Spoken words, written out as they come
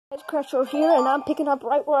guys, Crasher here, and I'm picking up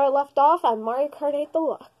right where I left off on Mario Kart 8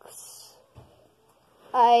 Deluxe.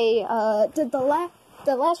 I did the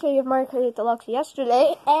last video of Mario Kart 8 Deluxe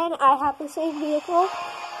yesterday, and I have the same vehicle.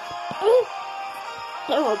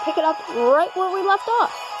 And we'll pick it up right where we left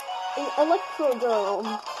off, in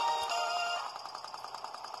Electrodrome.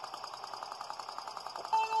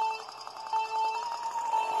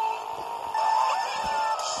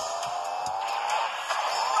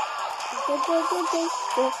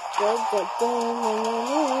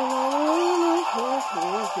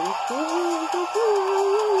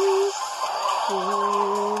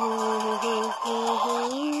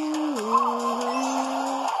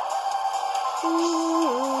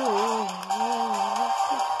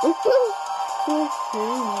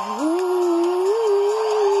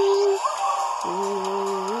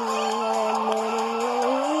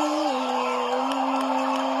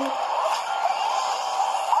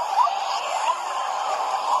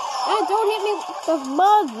 Don't hit me with the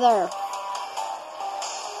mother.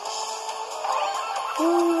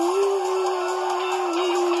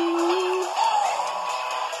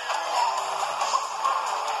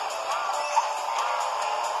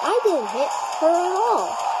 I didn't hit her at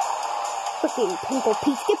all. Freaking Pinkle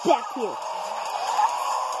Peach, get back here.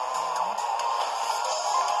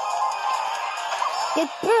 Get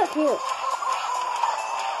back here.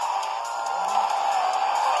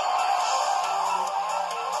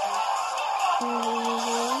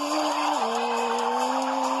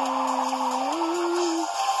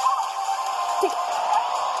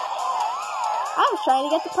 I was trying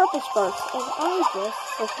to get the purple sparks, and I just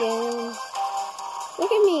freaking...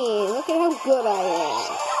 Look at me, look at how good I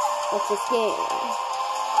am at this game.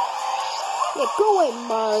 Yeah, go away,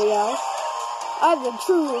 Mario. I'm the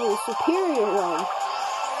truly superior one.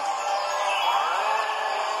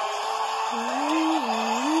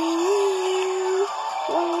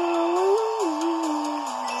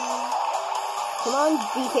 Come on,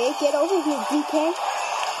 DK, get over here, DK.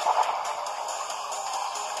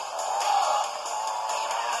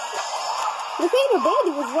 The Vader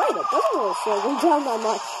Bandy was right, it doesn't really slow them down that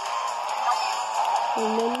much.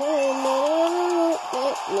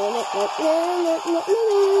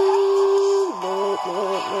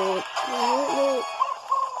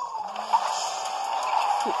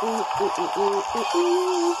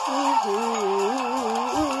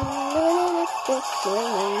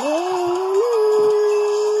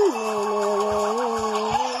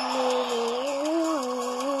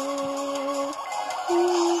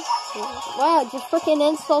 Wow, just freaking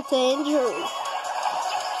insult to injury.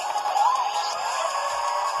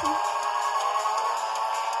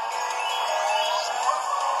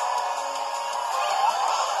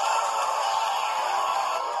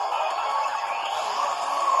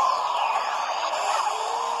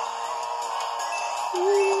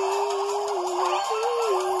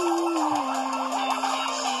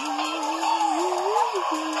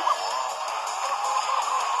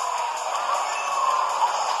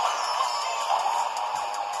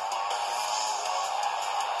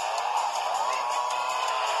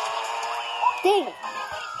 Dang it.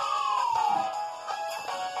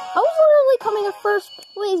 I was literally coming in first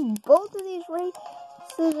place both of these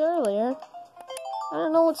races earlier. I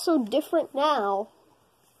don't know what's so different now.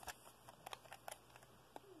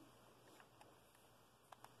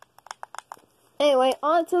 Anyway,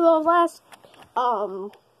 on to the last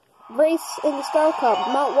race in the Star Cup,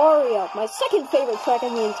 Mount Wario, my second favorite track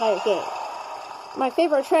in the entire game. My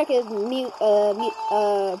favorite track is Big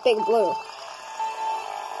Blue.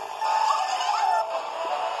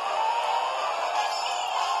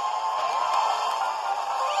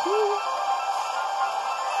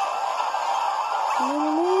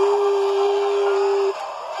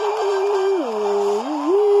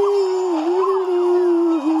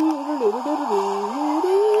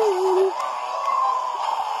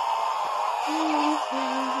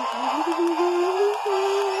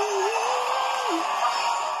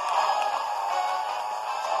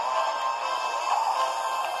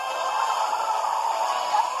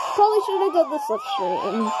 Probably should have done the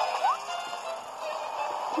slipstream.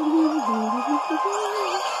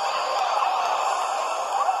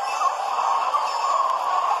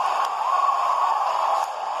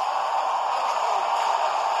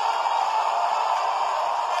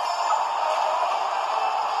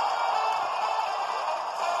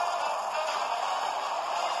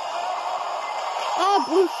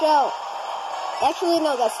 Blue shell. Actually,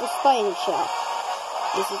 no, that's the spiny shell.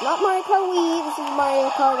 This is not Mario Kart Wii, this is Mario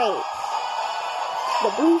Kart 8. The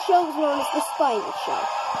blue shell is known as the spiny shell.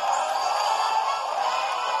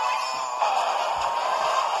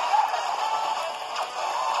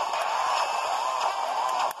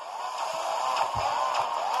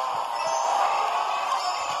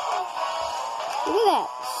 Look at that.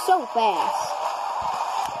 So fast.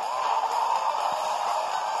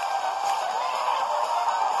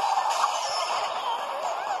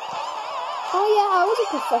 Oh yeah, I was a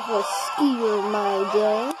professional skier in my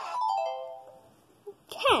day.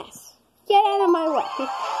 Cass, get out of my way.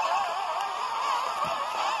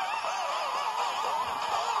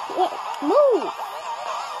 Move!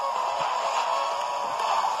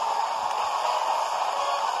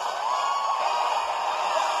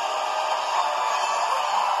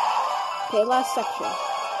 Okay, last section.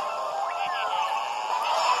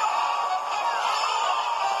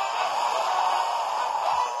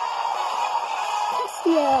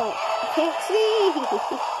 Castillo! I can't see!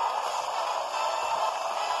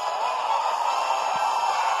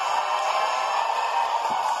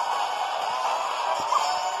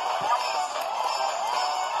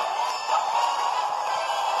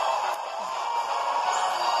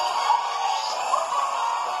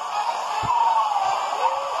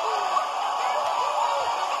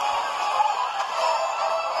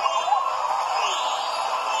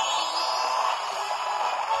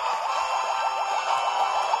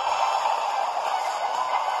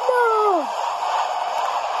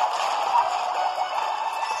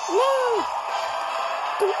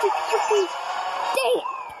 Don't you freaking dang it!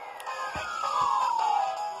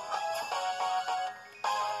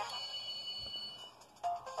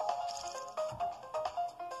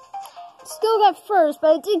 Still got first, but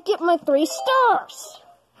I did get my 3 stars.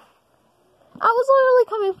 I was literally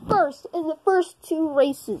coming first in the first 2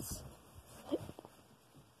 races.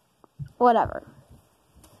 Whatever.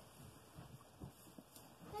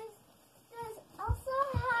 Does Elsa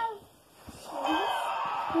have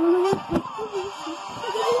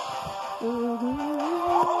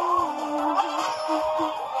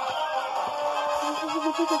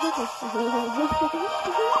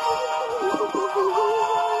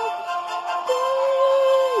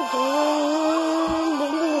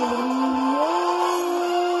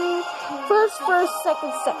First,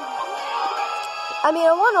 second. I mean,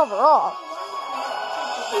 I won overall.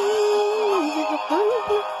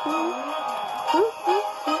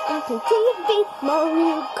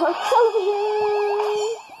 Mario Kart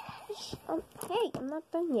hey, I'm not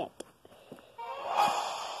done yet.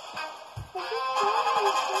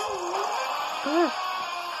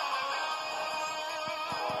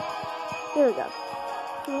 There we go.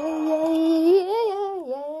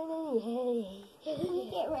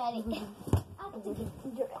 get ready?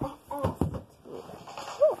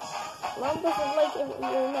 Mom doesn't like it in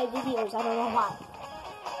my videos, I don't know why.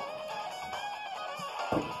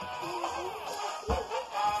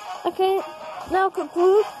 Okay, now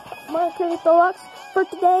conclude my Deluxe for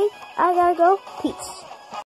today. I gotta go. Peace.